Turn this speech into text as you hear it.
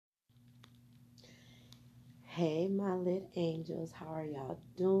Hey, my lit angels, how are y'all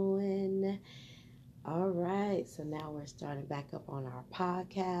doing? All right, so now we're starting back up on our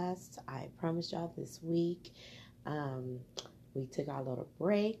podcast. I promised y'all this week. Um, we took our little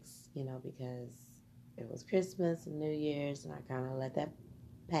breaks, because it was Christmas and New Year's, and I kind of let that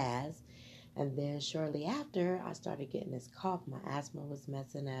pass. And then shortly after, I started getting this cough. My asthma was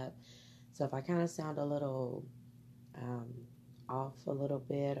messing up. So if I kind of sound a little um, off a little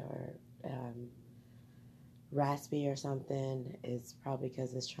bit or raspy or something, it's probably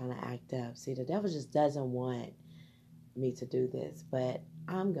because it's trying to act up. See, the devil just doesn't want me to do this, but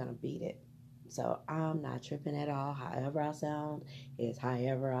I'm going to beat it. So I'm not tripping at all. However I sound is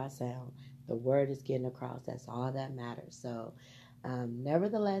however I sound. The word is getting across. That's all that matters. So,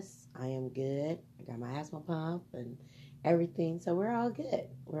 nevertheless, I am good. I got my asthma pump and everything. So we're all good.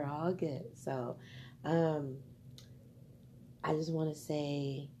 We're all good. So, um, I just want to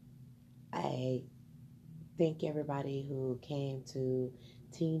say I thank everybody who came to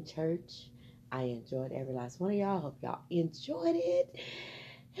Teen Church. I enjoyed every last one of y'all. Hope y'all enjoyed it.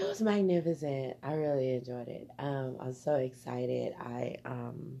 It was magnificent. I really enjoyed it. I'm so excited. I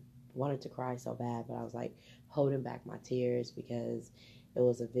wanted to cry so bad, but I was like holding back my tears because it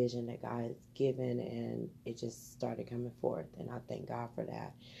was a vision that God has given, and it just started coming forth. And I thank God for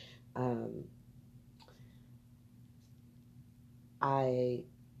that. Um, I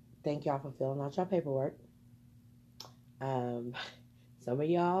thank y'all for filling out your paperwork. Um, some of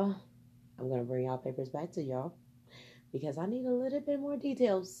y'all, I'm going to bring y'all papers back to y'all because I need a little bit more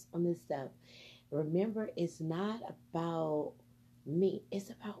details on this stuff. Remember, it's not about me,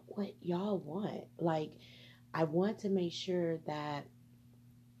 it's about what y'all want. Like, I want to make sure that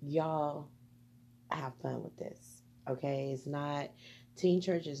y'all have fun with this. Okay? It's not, Teen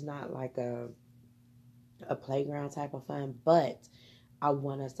Church is not like a playground type of fun, but I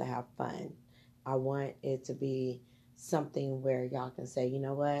want us to have fun. I want it to be something where y'all can say, you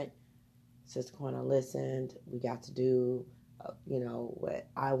know what? Sister Corner listened. We got to do, what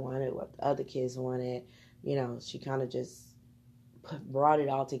I wanted, what the other kids wanted. She kind of just brought it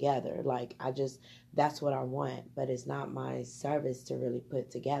all together. Like, that's what I want. But it's not my service to really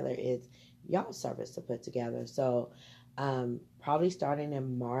put together. It's y'all's service to put together. So, probably starting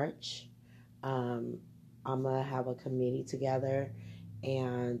in March, um, I'm going to have a committee together,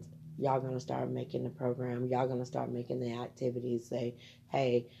 and y'all going to start making the program. Y'all going to start making the activities. Say,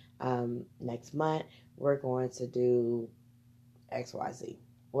 hey, next month we're going to do XYZ,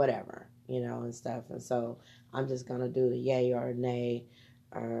 whatever, and stuff. And so I'm just going to do the yay or nay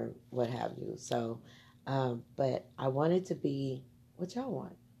or what have you. So, but I want it to be what y'all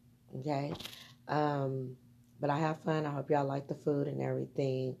want, okay? But I have fun. I hope y'all like the food and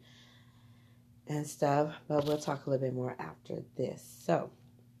everything and stuff. But we'll talk a little bit more after this. So,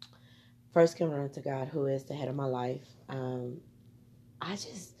 first, coming on to God, who is the head of my life. I'm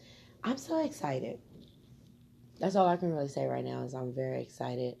so excited. That's all I can really say right now is I'm very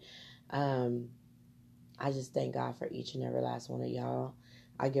excited. Um, I just thank God for each and every last one of y'all.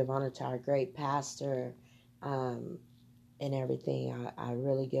 I give honor to our great pastor um, and everything. I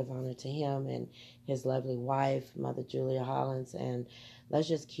really give honor to him and his lovely wife, Mother Julia Hollins, and let's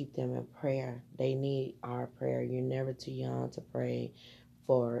just keep them in prayer. They need our prayer. You're never too young to pray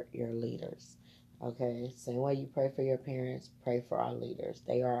for your leaders. Okay? Same way you pray for your parents, pray for our leaders.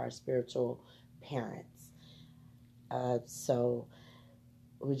 They are our spiritual parents. So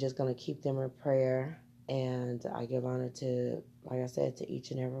we're just going to keep them in prayer. And I give honor to, like I said, to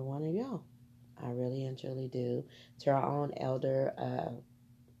each and every one of y'all. I really and truly do. To our own elder,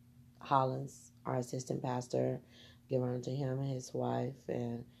 Hollins, our assistant pastor, give honor to him and his wife.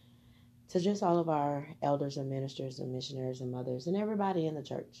 And to just all of our elders and ministers and missionaries and mothers and everybody in the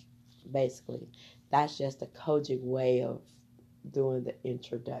church, basically. That's just a Kojic way of doing the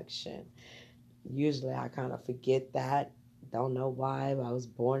introduction. Usually I kind of forget that. Don't know why, but I was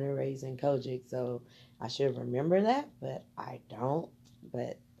born and raised in Kojic, so I should remember that, but I don't.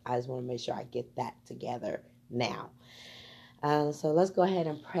 But I just want to make sure I get that together now. So let's go ahead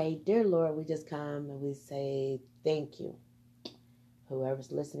and pray. Dear Lord, we just come and we say thank you.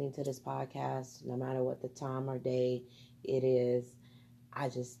 Whoever's listening to this podcast, no matter what the time or day it is, I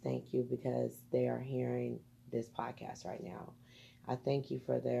just thank you because they are hearing this podcast right now. I thank you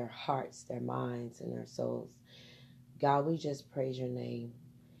for their hearts, their minds, and their souls. God, we just praise your name,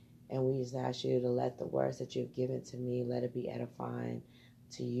 and we just ask you to let the words that you've given to me, let it be edifying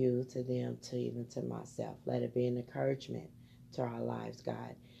to you, to them, to even to myself. Let it be an encouragement to our lives,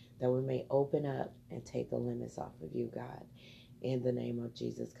 God, that we may open up and take the limits off of you, God, in the name of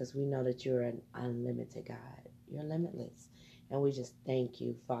Jesus, because we know that you're an unlimited God. You're limitless. And we just thank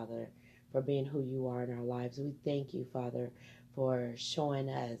you, Father, for being who you are in our lives. We thank you, Father, for showing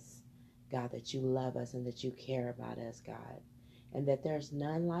us, God, that you love us and that you care about us, God, and that there's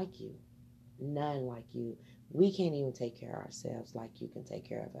none like you. None like you. We can't even take care of ourselves like you can take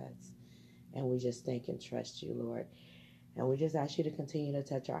care of us. And we just thank and trust you, Lord. And we just ask you to continue to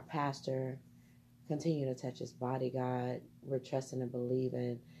touch our pastor, continue to touch his body, God. We're trusting and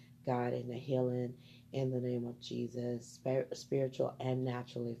believing, God, in the healing in the name of Jesus, spiritual and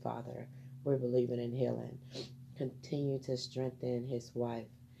naturally, Father. We're believing in healing. Continue to strengthen his wife,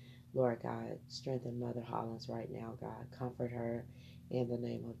 Lord God. Strengthen Mother Hollins right now, God. Comfort her in the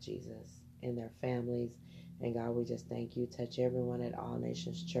name of Jesus and their families. And God, we just thank you. Touch everyone at All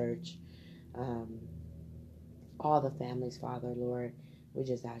Nations Church. All the families, Father, Lord, we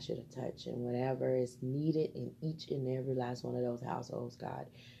just ask you to touch. And whatever is needed in each and every last one of those households, God,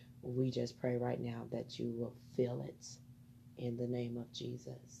 we just pray right now that you will fill it in the name of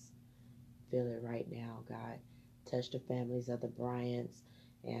Jesus. Fill it right now, God. Touch the families of the Bryants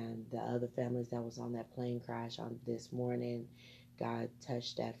and the other families that was on that plane crash on this morning. God,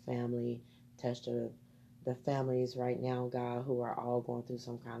 touch that family. Touch the families right now, God, who are all going through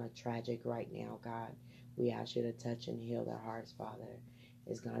some kind of tragic right now, God. We ask you to touch and heal their hearts, Father.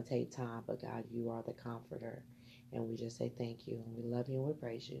 It's going to take time, but God, you are the comforter. And we just say thank you. And we love you and we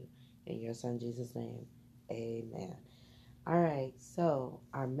praise you. In your son, Jesus' name, amen. All right, so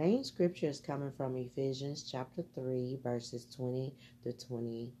our main scripture is coming from Ephesians chapter 3, verses 20 to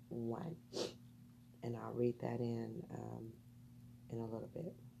 21. And I'll read that in a little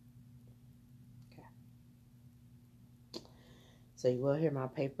bit. Okay. So you will hear my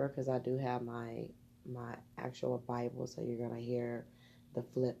paper because I do have my actual Bible, so you're going to hear the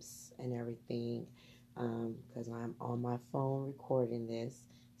flips and everything because I'm on my phone recording this,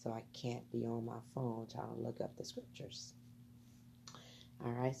 so I can't be on my phone trying to look up the scriptures.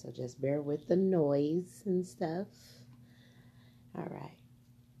 All right, so just bear with the noise and stuff. All right.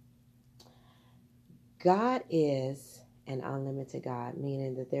 God is an unlimited God,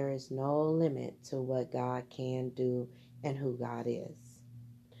 meaning that there is no limit to what God can do and who God is.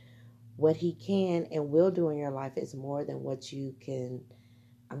 What he can and will do in your life is more than what you can,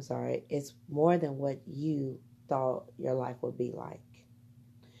 it's more than what you thought your life would be like.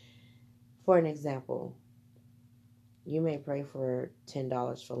 For an example, you may pray for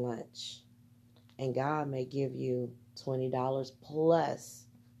 $10 for lunch, and God may give you $20 plus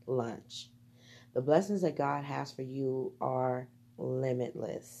lunch. The blessings that God has for you are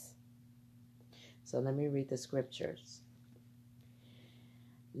limitless. So let me read the scriptures.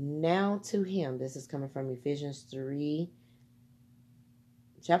 Now to him, this is coming from Ephesians 3,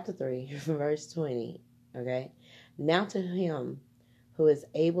 chapter 3, verse 20, okay? Now to him who is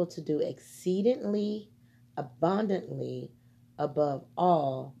able to do exceedingly abundantly above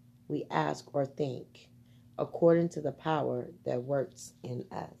all we ask or think, according to the power that works in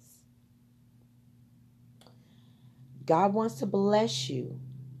us. God wants to bless you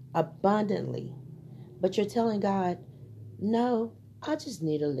abundantly, but you're telling God, no, I just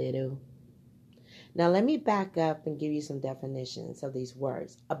need a little. Now let me back up and give you some definitions of these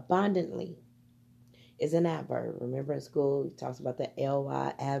words. Abundantly is an adverb. Remember in school, it talks about the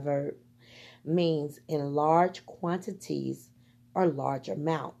ly adverb. Means in large quantities or large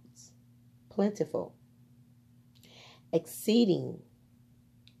amounts. Plentiful. Exceeding.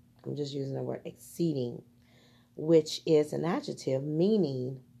 I'm just using the word exceeding, which is an adjective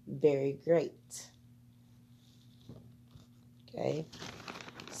meaning very great. Okay.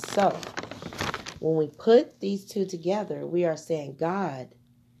 So, when we put these two together, we are saying God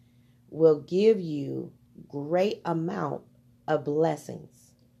will give you great amount of blessings.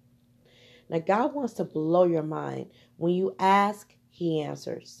 Now, God wants to blow your mind. When you ask, he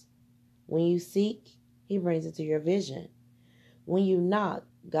answers. When you seek, he brings it to your vision. When you knock,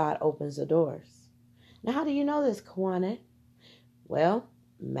 God opens the doors. Now, how do you know this, Kawana? Well,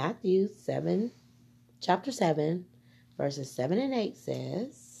 Matthew 7, chapter 7, verses 7 and 8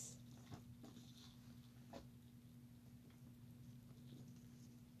 says,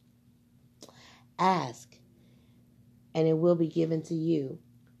 ask, and it will be given to you.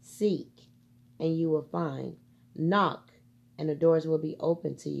 Seek, and you will find. Knock, and the doors will be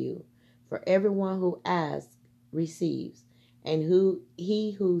open to you. For everyone who asks receives, and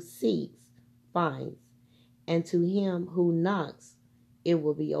he who seeks finds, and to him who knocks it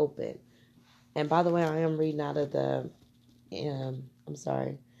will be open. And by the way, I am reading out of the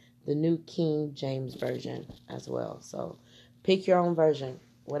New King James Version as well. So pick your own version,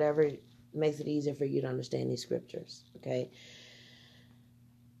 whatever makes it easier for you to understand these scriptures. Okay.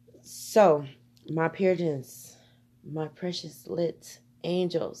 So, my Puritans, my precious lit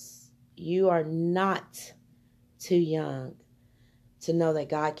angels, You are not too young to know that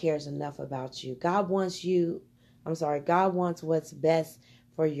God cares enough about you. God wants what's best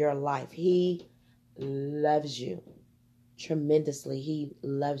for your life. He loves you tremendously. He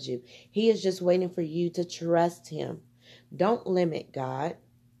loves you. He is just waiting for you to trust him. Don't limit God.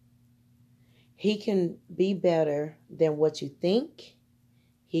 He can be better than what you think.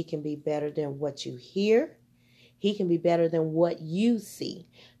 He can be better than what you hear. He can be better than what you see.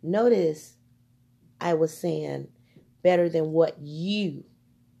 Notice I was saying better than what you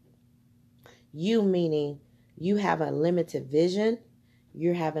meaning you have a limited vision.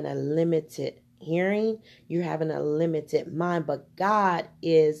 You're having a limited hearing. You're having a limited mind. But God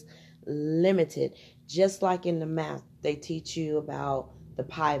is limited. Just like in the math, they teach you about the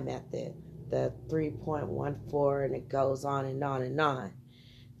pi method, the 3.14, and it goes on and on and on.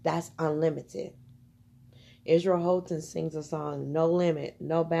 That's unlimited. Israel Houghton sings a song, no limit,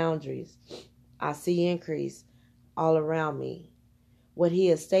 no boundaries. I see increase all around me. What he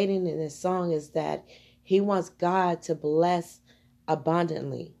is stating in this song is that he wants God to bless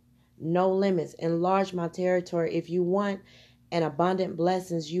abundantly. No limits. Enlarge my territory. If you want an abundant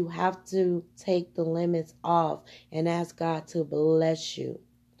blessings, you have to take the limits off and ask God to bless you.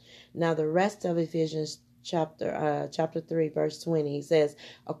 Now the rest of Ephesians chapter 3 verse 20, he says,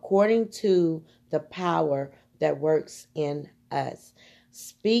 according to the power that works in us,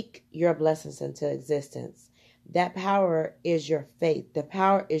 speak your blessings into existence. That power is your faith. The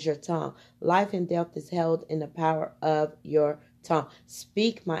power is your tongue. Life and death is held in the power of your tongue.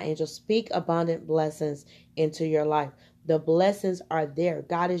 Speak, my angel. Speak abundant blessings into your life. The blessings are there.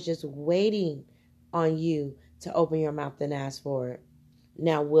 God is just waiting on you to open your mouth and ask for it.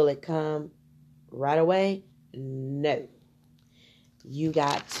 Now, will it come right away? No. You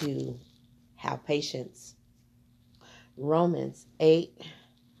got to have patience. Romans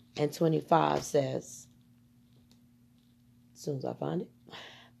 8:25 says, as soon as I find it,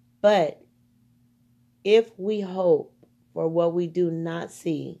 but if we hope for what we do not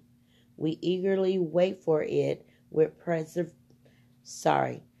see, we eagerly wait for it with perseverance.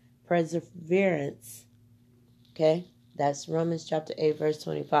 Okay, that's Romans chapter 8, verse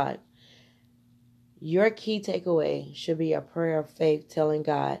 25. Your key takeaway should be a prayer of faith telling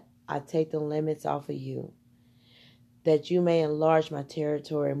God, I take the limits off of you, that you may enlarge my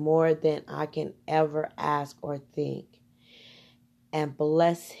territory more than I can ever ask or think, and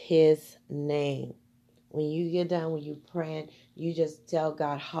bless his name. When you get done, when you praying, you just tell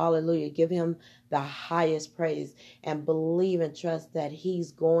God, hallelujah. Give him the highest praise and believe and trust that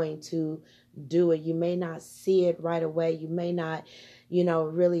he's going to do it. You may not see it right away. You may not,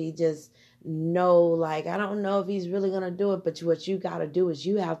 really just know, like, I don't know if he's really going to do it. But what you got to do is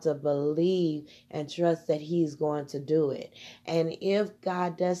you have to believe and trust that he's going to do it. And if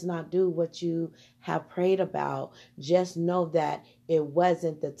God does not do what you have prayed about, just know that it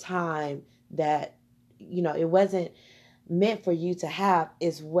wasn't the time that, it wasn't meant for you to have.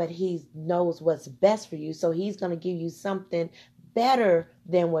 Is what he knows what's best for you. So he's going to give you something better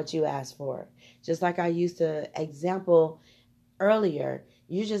than what you asked for. Just like I used to example earlier,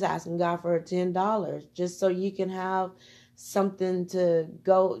 you're just asking God for $10 just so you can have something to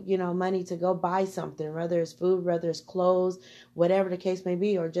go, money to go buy something, whether it's food, whether it's clothes, whatever the case may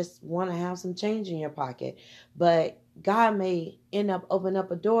be, or just want to have some change in your pocket. But God may end up opening up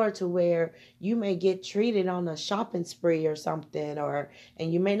a door to where you may get treated on a shopping spree or something,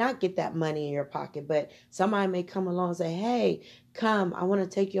 and you may not get that money in your pocket, but somebody may come along and say, hey, come, I want to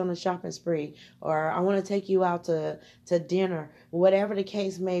take you on a shopping spree, or I want to take you out to dinner, whatever the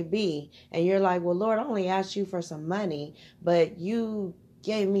case may be. And you're like, well, Lord, I only asked you for some money, but you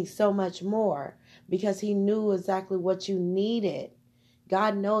gave me so much more, because he knew exactly what you needed.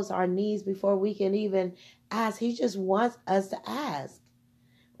 God knows our needs before we can even ask. He just wants us to ask.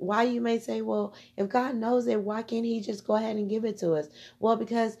 Why, you may say, well, if God knows it, why can't he just go ahead and give it to us? Well,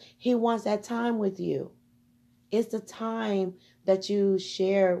 because he wants that time with you. It's the time that you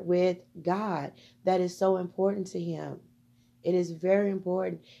share with God that is so important to him. It is very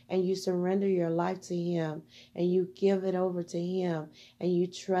important. And you surrender your life to him, and you give it over to him, and you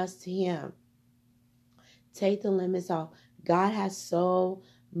trust him. Take the limits off. God has so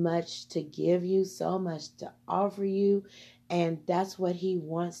much to give you, so much to offer you, and that's what he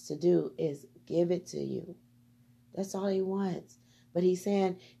wants to do, is give it to you. That's all he wants. But he's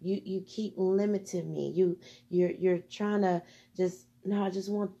saying, you keep limiting me. You're trying to just, no, I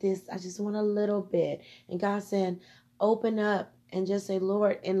just want this. I just want a little bit. And God's saying, open up and just say,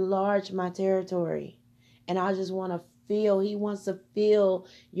 Lord, enlarge my territory. And I just want to feel, he wants to fill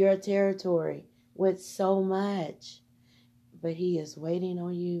your territory with so much. But he is waiting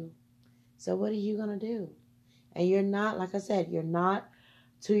on you. So what are you going to do? And you're not, like I said, you're not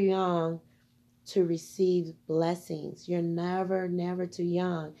too young to receive blessings. You're never, never too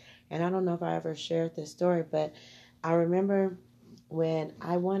young. And I don't know if I ever shared this story, but I remember when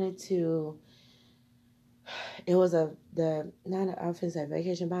I wanted to, it was I was going to say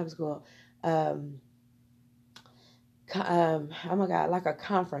Vacation Bible School. Oh my God, like a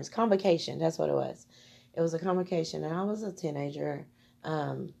convocation. That's what it was. It was a convocation, and I was a teenager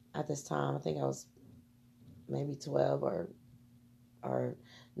at this time. I think I was maybe 12 or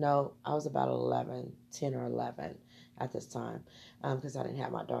no, I was about 11, 10 or 11 at this time because I didn't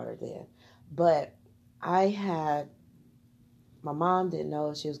have my daughter then. But my mom didn't know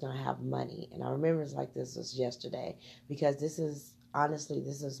if she was going to have money. And I remember it's like this was yesterday because this is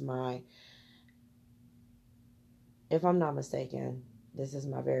my, if I'm not mistaken, this is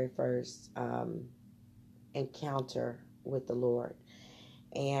my very first encounter with the Lord.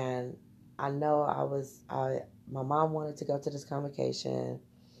 And I know my mom wanted to go to this convocation,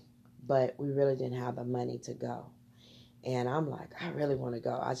 but we really didn't have the money to go. And I'm like, I really want to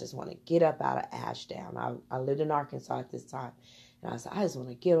go. I just want to get up out of Ashdown. I lived in Arkansas at this time. And I said, I just want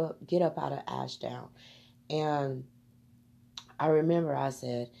to get up out of Ashdown. And I remember I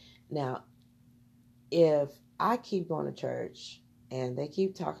said, now, if I keep going to church and they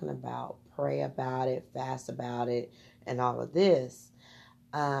keep talking about pray about it, fast about it, and all of this,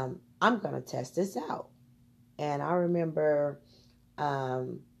 I'm going to test this out. And I remember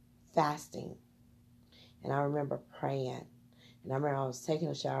fasting. And I remember praying. And I remember I was taking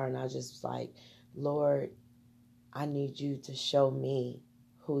a shower and I just was like, Lord, I need you to show me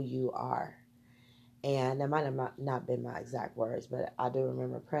who you are. And that might have not been my exact words, but I do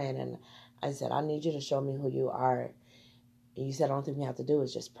remember praying. And I said, I need you to show me who you are. And you said the only thing we have to do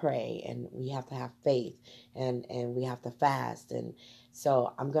is just pray. And we have to have faith. And we have to fast. And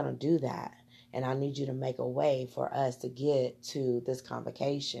so I'm going to do that. And I need you to make a way for us to get to this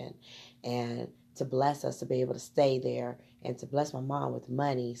convocation and to bless us to be able to stay there and to bless my mom with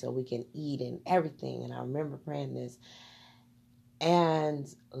money so we can eat and everything. And I remember praying this.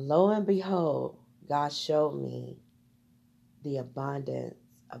 And lo and behold, God showed me the abundance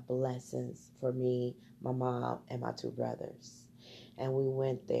of blessings for me, my mom, and my two brothers. And we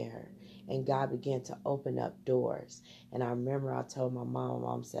went there, and God began to open up doors. And I remember I told my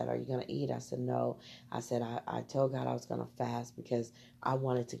mom said, are you going to eat? I said, no. I said, I told God I was going to fast because I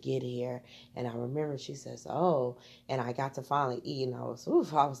wanted to get here. And I remember she says, oh, and I got to finally eat. And I was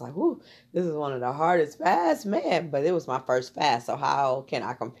like, this is one of the hardest fasts, man. But it was my first fast, so how can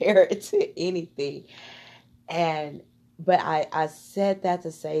I compare it to anything? But I said that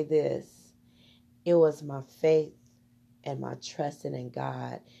to say this. It was my faith and my trusting in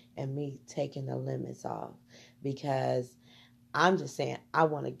God and me taking the limits off, because I'm just saying I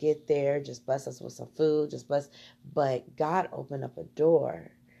want to get there, just bless us with some food, but God opened up a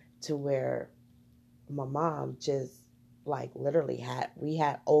door to where my mom just like literally we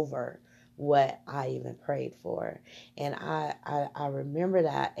had over what I even prayed for. And I remember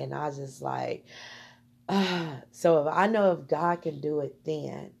that, and I just like, so if God can do it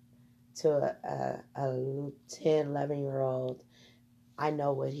then to a 10, 11-year-old, I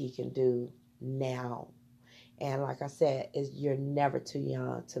know what he can do now. And like I said, you're never too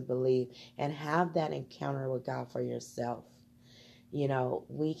young to believe and have that encounter with God for yourself. You know,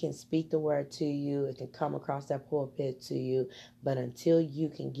 we can speak the word to you. It can come across that pulpit to you. But until you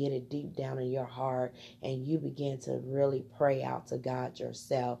can get it deep down in your heart and you begin to really pray out to God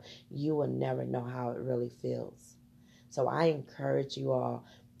yourself, you will never know how it really feels. So I encourage you all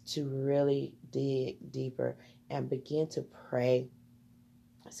to really dig deeper and begin to pray.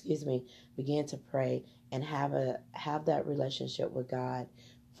 Begin to pray and have that relationship with God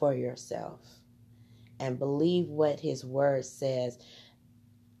for yourself. And believe what his word says.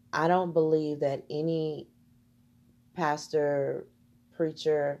 I don't believe that any pastor,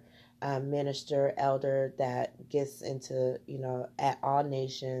 preacher, minister, elder that gets into, at All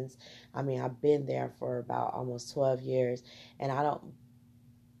Nations. I mean, I've been there for about almost 12 years, and I don't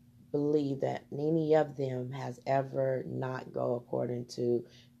believe that any of them has ever not go according to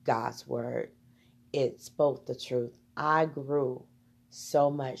God's word. It spoke the truth. I grew so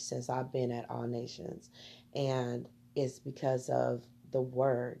much since I've been at All Nations, and it's because of the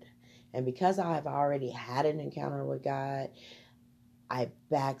word. And because I have already had an encounter with God, I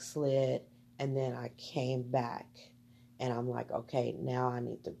backslid, and then I came back, and I'm like, okay, now I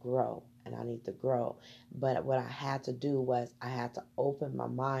need to grow, and I need to grow. But what I had to do was I had to open my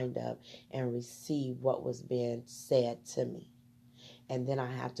mind up and receive what was being said to me. And then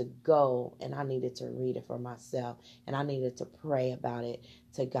I had to go and I needed to read it for myself. And I needed to pray about it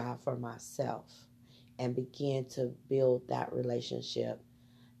to God for myself and begin to build that relationship.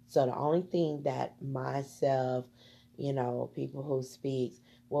 So the only thing that myself, people who speak,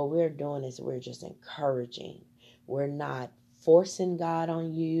 what we're doing is we're just encouraging. We're not forcing God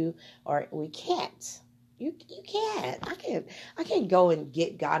on you, or we can't. You can't. I can't go and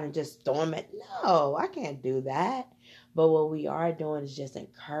get God and just throw him at. No, I can't do that. But what we are doing is just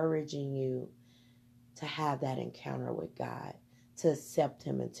encouraging you to have that encounter with God, to accept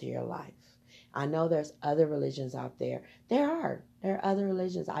him into your life. I know there's other religions out there. There are other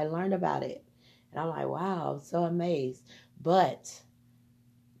religions. I learned about it. And I'm like, wow, I'm so amazed. But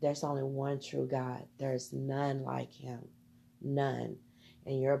there's only one true God. There's none like him. None.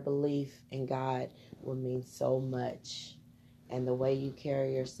 And your belief in God will mean so much. And the way you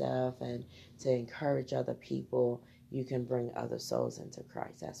carry yourself and to encourage other people, you can bring other souls into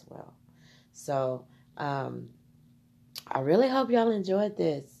Christ as well. So, I really hope y'all enjoyed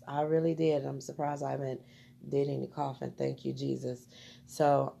this. I really did. I'm surprised I haven't did any coughing. Thank you, Jesus.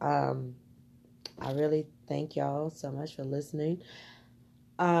 So, I really thank y'all so much for listening.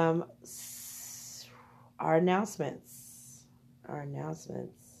 Our announcements.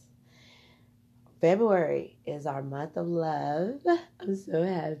 February is our month of love. I'm so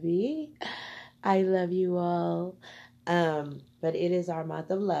happy. I love you all. But it is our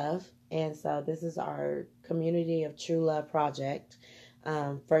month of love. And so this is our Community of True Love project.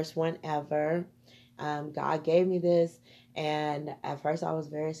 First one ever. God gave me this. And at first I was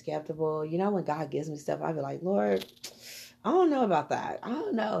very skeptical. When God gives me stuff, I be like, Lord, I don't know about that. I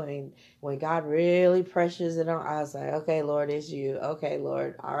don't know. And when God really pressures it on, I was like, okay, Lord, it's you. Okay,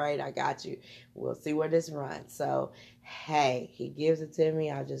 Lord. All right, I got you. We'll see where this runs. So, hey, he gives it to me.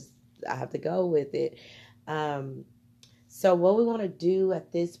 I have to go with it. So what we want to do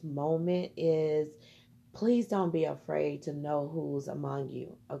at this moment is please don't be afraid to know who's among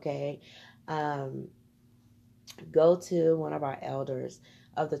you, okay? Go to one of our elders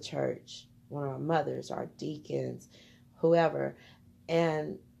of the church, one of our mothers, our deacons, whoever,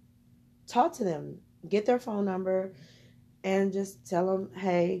 and talk to them. Get their phone number and just tell them,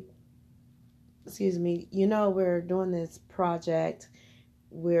 hey, we're doing this project.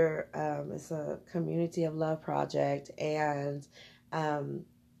 It's a community of love project, and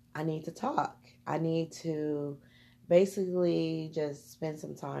I need to talk. I need to basically just spend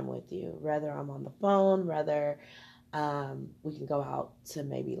some time with you. Whether I'm on the phone, whether we can go out to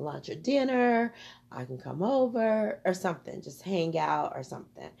maybe lunch or dinner, I can come over or something, just hang out or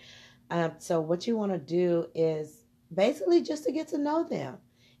something. So what you want to do is basically just to get to know them,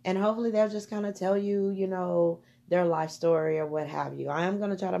 and hopefully they'll just kind of tell you, their life story or what have you. I am going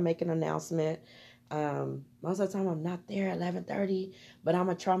to try to make an announcement. Most of the time I'm not there at 11:30, but I'm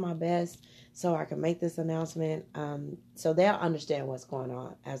going to try my best so I can make this announcement. So they'll understand what's going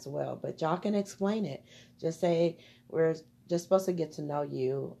on as well, but y'all can explain it. Just say, we're just supposed to get to know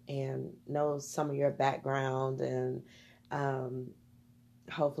you and know some of your background, and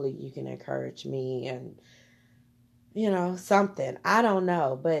hopefully you can encourage me and something. I don't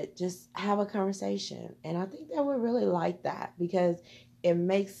know, but just have a conversation. And I think that would really like that because it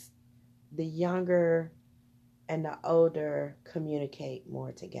makes the younger and the older communicate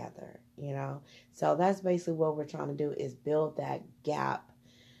more together, So that's basically what we're trying to do, is build that gap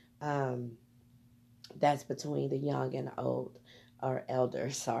that's between the young and the old, or elder,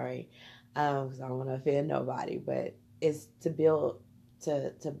 sorry. Because I don't want to offend nobody, but it's to build,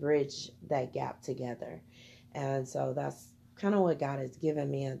 to bridge that gap together. And so that's kind of what God has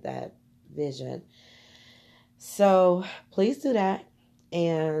given me at that vision. So please do that.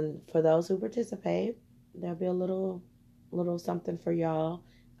 And for those who participate, there'll be a little something for y'all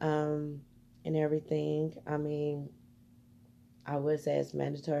and everything. I mean, I would say it's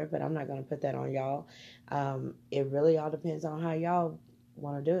mandatory, but I'm not going to put that on y'all. It really all depends on how y'all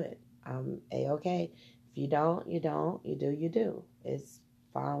want to do it. I'm A-okay. If you don't, you don't. You do, you do. It's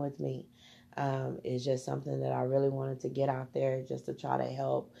fine with me. It's just something that I really wanted to get out there, just to try to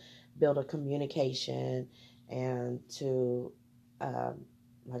help build a communication and to,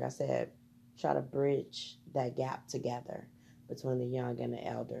 like I said, try to bridge that gap together between the young and the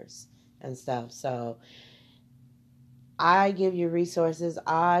elders and stuff. So I give you resources.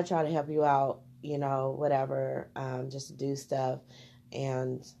 I try to help you out, whatever, just to do stuff.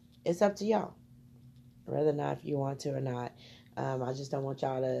 And it's up to y'all, whether or not if you want to or not. I just don't want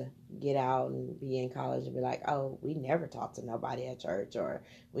y'all to get out and be in college and be like, oh, we never talk to nobody at church, or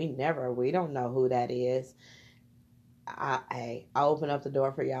we don't know who that is. I open up the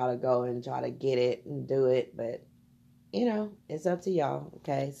door for y'all to go and try to get it and do it, but it's up to y'all.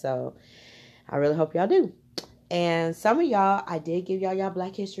 Okay, so I really hope y'all do. And some of y'all, I did give y'all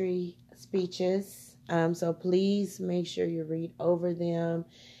Black History speeches. So please make sure you read over them.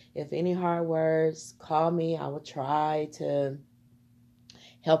 If any hard words, call me. I will try to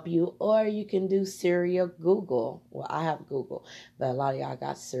help you. Or you can do Siri or Google. Well, I have Google, but a lot of y'all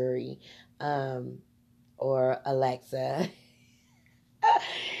got Siri or Alexa.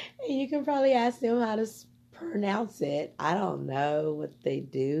 You can probably ask them how to pronounce it. I don't know what they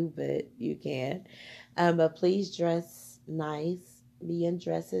do, but you can. But please dress nice. Be in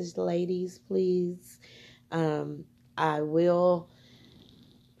dresses, ladies, please. I will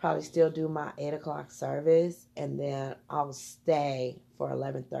probably still do my 8 o'clock service, and then I'll stay for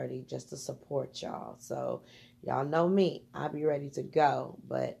 11:30 just to support y'all. So y'all know me. I'll be ready to go.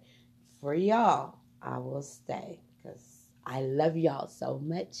 But for y'all, I will stay because I love y'all so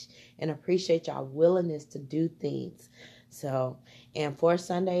much and appreciate y'all willingness to do things. So, and fourth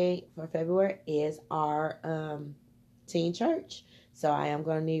Sunday for February is our teen church. So I am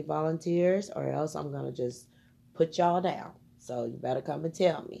going to need volunteers, or else I'm going to just put y'all down. So you better come and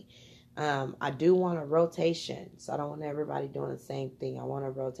tell me. I do want a rotation, so I don't want everybody doing the same thing. I want a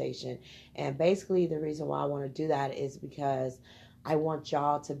rotation. And basically the reason why I want to do that is because I want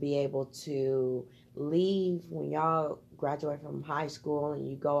y'all to be able to leave when y'all graduate from high school and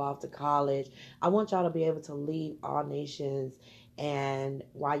you go off to college. I want y'all to be able to leave All Nations, and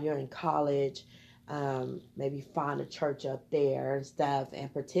while you're in college, maybe find a church up there and stuff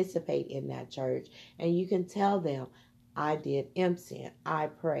and participate in that church. And you can tell them, I did MCN, I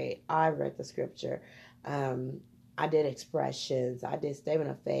prayed, I read the scripture, I did expressions, I did statement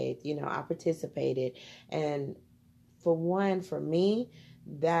of faith, I participated. And for me,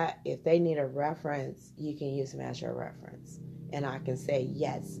 that if they need a reference, you can use them as your reference. And I can say,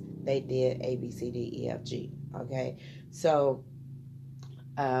 yes, they did A, B, C, D, E, F, G. Okay. So,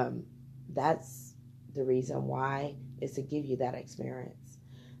 that's the reason why, is to give you that experience.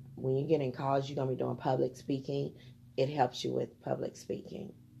 When you get in college, you're going to be doing public speaking. It helps you with public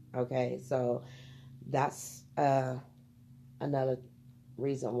speaking. Okay. So that's, another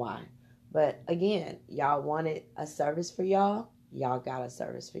reason why. But again, y'all wanted a service for y'all. Y'all got a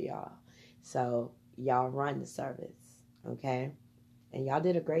service for y'all. So y'all run the service. Okay. And y'all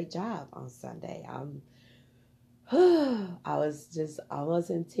did a great job on Sunday. I was just almost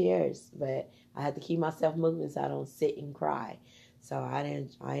in tears, but I had to keep myself moving so I don't sit and cry. So I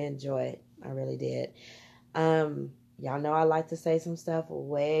enjoyed it. I really did. Y'all know I like to say some stuff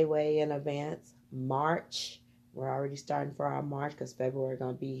way, way in advance. March. We're already starting for our March because February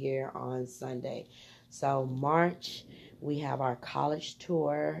going to be here on Sunday. So March, we have our college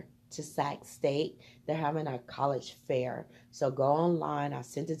tour to Sac State. They're having a college fair. So go online. I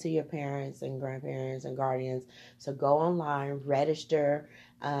sent it to your parents and grandparents and guardians. So go online, register.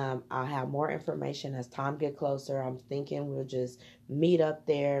 I'll have more information as time get closer. I'm thinking we'll just meet up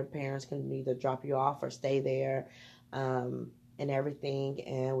there. Parents can either drop you off or stay there. And everything,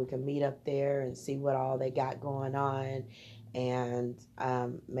 and we can meet up there and see what all they got going on, and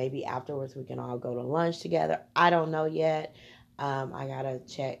maybe afterwards we can all go to lunch together. I don't know yet. I gotta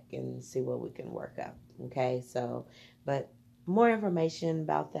check and see what we can work up. Okay, so but more information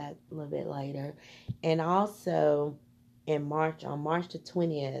about that a little bit later. And also in March, on March the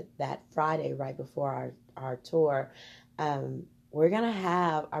 20th, that Friday right before our tour, we're gonna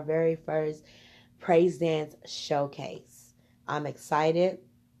have our very first praise dance showcase. I'm excited.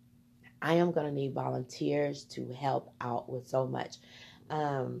 I am going to need volunteers to help out with so much.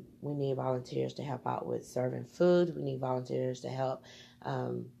 We need volunteers to help out with serving food. We need volunteers to help.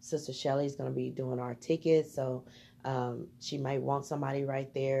 Sister Shelly's going to be doing our tickets, so she might want somebody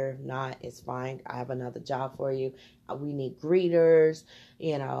right there. If not, it's fine. I have another job for you. We need greeters.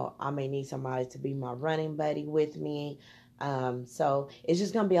 I may need somebody to be my running buddy with me. So it's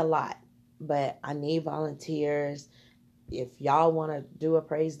just going to be a lot, but I need volunteers. If y'all want to do a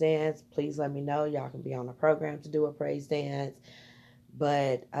praise dance, please let me know. Y'all can be on the program to do a praise dance.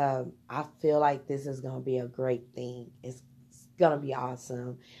 But I feel like this is going to be a great thing. It's going to be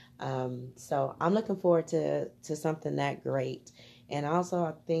awesome. So I'm looking forward to something that great. And also,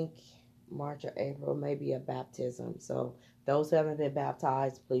 I think March or April may be a baptism. So those who haven't been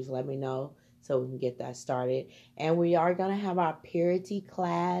baptized, please let me know so we can get that started. And we are going to have our purity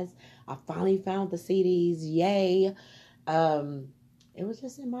class. I finally found the CDs. Yay. It was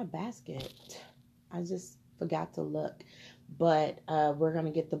just in my basket. I just forgot to look. But we're going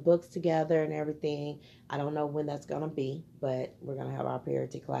to get the books together and everything. I don't know when that's going to be, but we're going to have our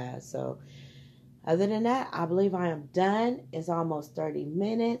purity class. So other than that, I believe I am done. It's almost 30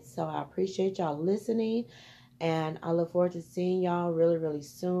 minutes, so I appreciate y'all listening. And I look forward to seeing y'all really, really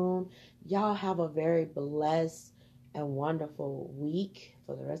soon. Y'all have a very blessed and wonderful week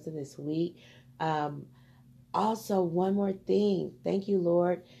for the rest of this week. Also, one more thing. Thank you,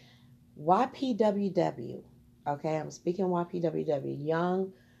 Lord. YPWW. Okay, I'm speaking YPWW.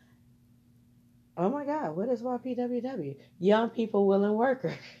 Young. Oh my God, what is YPWW? Young People Willing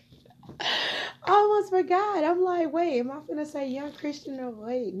Worker. I almost forgot. I'm like, wait, am I gonna say young Christian? Or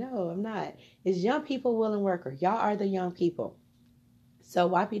wait, no, I'm not. It's Young People Willing Worker. Y'all are the young people. So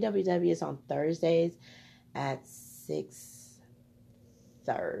YPWW is on Thursdays at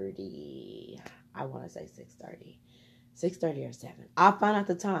 6:30. I want to say 6:30. 6:30 or 7. I'll find out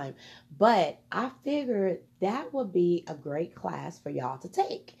the time. But I figured that would be a great class for y'all to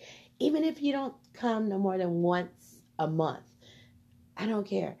take. Even if you don't come no more than once a month. I don't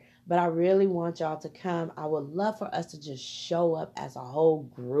care. But I really want y'all to come. I would love for us to just show up as a whole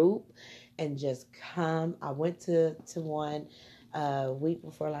group and just come. I went to one week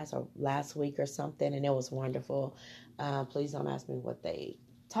before last week or something, and it was wonderful. Please don't ask me what they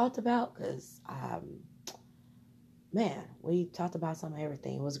talked about, because man, we talked about some of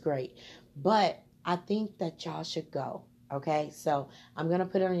everything. It was great. But I think that y'all should go. Okay, so I'm going to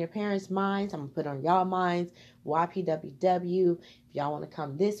put it on your parents' minds. I'm going to put it on y'all minds. YPWW. If y'all want to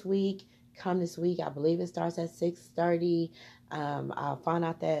come this week, come this week. I believe it starts at 6:30. I'll find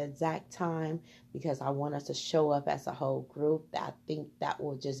out the exact time, because I want us to show up as a whole group. I think that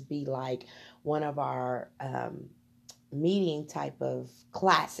will just be like one of our meeting type of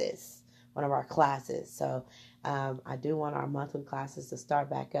classes. One of our classes. So I do want our monthly classes to start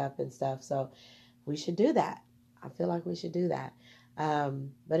back up and stuff. So we should do that. I feel like we should do that.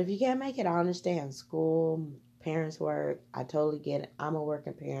 But if you can't make it, I understand. School, parents work. I totally get it. I'm a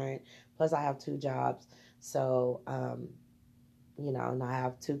working parent. Plus, I have 2 jobs. So, and I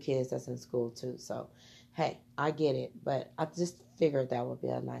have 2 kids that's in school too. So, hey, I get it. But I just figured that would be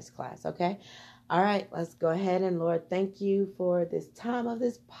a nice class. Okay. All right. Let's go ahead. And Lord, thank you for this time of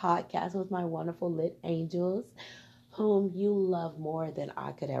this podcast with my wonderful lit angels, whom you love more than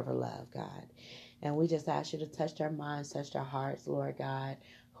I could ever love, God. And we just ask you to touch their minds, touch their hearts, Lord God.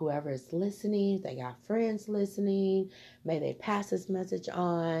 Whoever is listening, they got friends listening, may they pass this message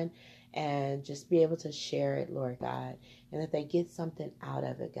on and just be able to share it, Lord God. And that they get something out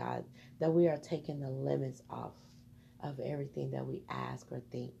of it, God, that we are taking the limits off of everything that we ask or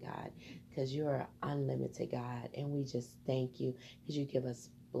think, God, because you are unlimited, God. And we just thank you because you give us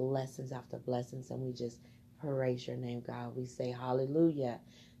blessings after blessings, and we just praise your name, God. We say hallelujah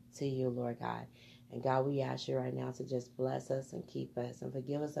to you, Lord God. And God, we ask you right now to just bless us and keep us and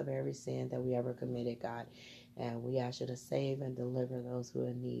forgive us of every sin that we ever committed, God. And we ask you to save and deliver those who are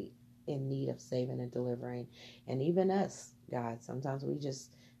in need of saving and delivering. And even us, God, sometimes we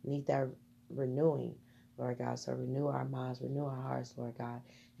just need that renewing, Lord God. So renew our minds, renew our hearts, Lord God.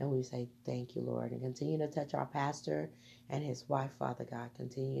 And we say thank you, Lord. And continue to touch our pastor and his wife, Father God.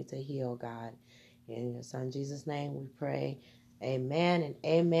 Continue to heal, God. In your son Jesus' name we pray. Amen and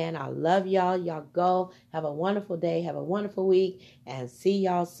amen. I love y'all. Y'all go. Have a wonderful day. Have a wonderful week. And see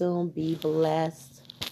y'all soon. Be blessed.